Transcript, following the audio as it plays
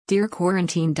Dear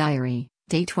Quarantine Diary,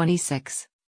 Day 26.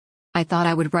 I thought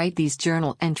I would write these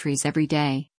journal entries every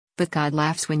day, but God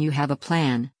laughs when you have a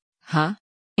plan, huh?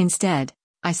 Instead,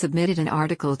 I submitted an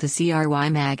article to CRY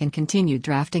Mag and continued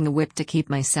drafting a whip to keep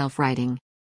myself writing.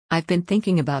 I've been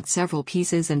thinking about several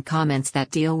pieces and comments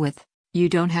that deal with, you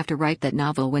don't have to write that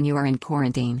novel when you are in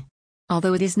quarantine.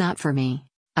 Although it is not for me,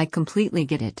 I completely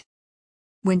get it.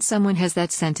 When someone has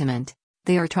that sentiment,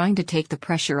 they are trying to take the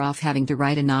pressure off having to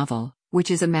write a novel, which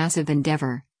is a massive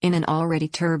endeavor, in an already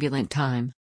turbulent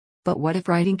time. But what if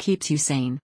writing keeps you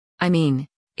sane? I mean,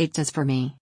 it does for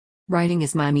me. Writing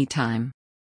is my me time.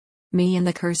 Me and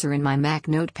the cursor in my Mac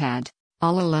notepad,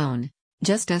 all alone,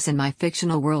 just us in my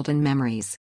fictional world and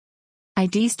memories. I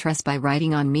de-stress by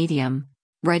writing on Medium,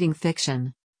 writing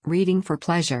fiction, reading for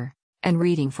pleasure, and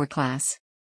reading for class.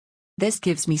 This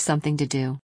gives me something to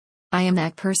do. I am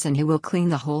that person who will clean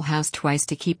the whole house twice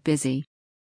to keep busy.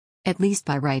 At least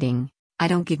by writing, I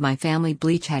don't give my family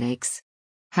bleach headaches.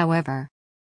 However,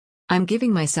 I'm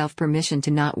giving myself permission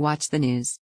to not watch the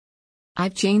news.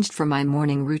 I've changed from my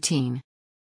morning routine.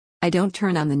 I don't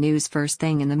turn on the news first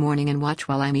thing in the morning and watch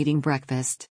while I'm eating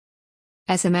breakfast.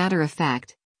 As a matter of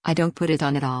fact, I don't put it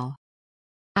on at all.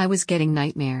 I was getting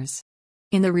nightmares.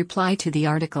 In the reply to the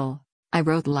article, I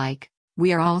wrote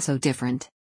we are all so different.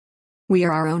 We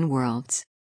are our own worlds.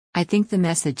 I think the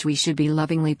message we should be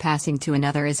lovingly passing to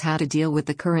another is how to deal with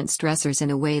the current stressors in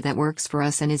a way that works for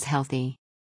us and is healthy.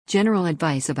 General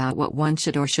advice about what one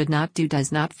should or should not do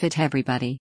does not fit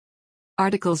everybody.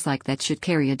 Articles like that should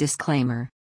carry a disclaimer.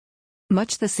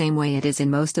 Much the same way it is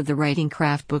in most of the writing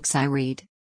craft books I read.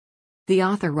 The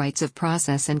author writes of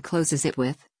process and closes it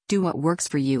with, do what works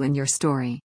for you and your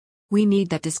story. We need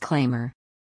that disclaimer.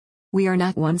 We are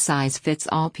not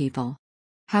one-size-fits-all people.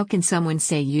 How can someone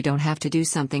say you don't have to do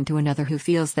something to another who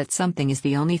feels that something is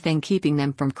the only thing keeping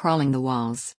them from crawling the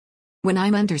walls? When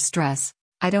I'm under stress,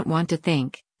 I don't want to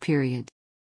think, period.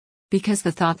 Because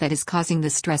the thought that is causing the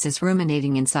stress is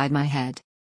ruminating inside my head.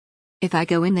 If I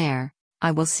go in there,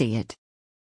 I will see it.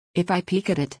 If I peek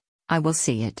at it, I will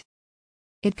see it.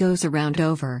 It goes around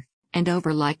over and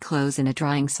over like clothes in a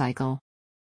drying cycle.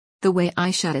 The way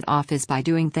I shut it off is by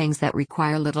doing things that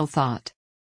require little thought.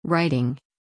 Writing.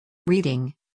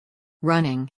 Reading.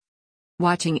 Running.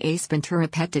 Watching Ace Ventura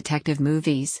Pet Detective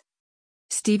movies.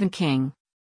 Stephen King.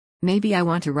 Maybe I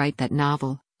want to write that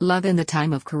novel, Love in the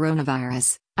Time of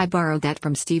Coronavirus. I borrowed that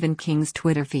from Stephen King's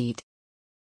Twitter feed.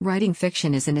 Writing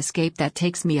fiction is an escape that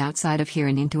takes me outside of here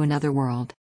and into another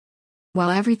world. While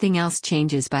everything else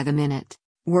changes by the minute,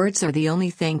 words are the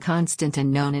only thing constant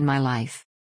and known in my life.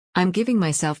 I'm giving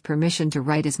myself permission to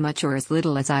write as much or as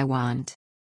little as I want.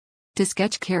 To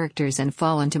sketch characters and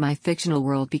fall into my fictional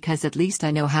world because at least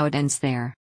I know how it ends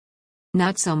there.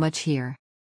 Not so much here.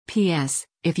 P.S.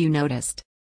 If you noticed,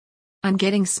 I'm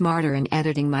getting smarter in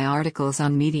editing my articles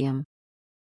on Medium.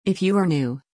 If you are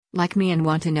new, like me and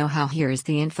want to know how, here is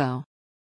the info.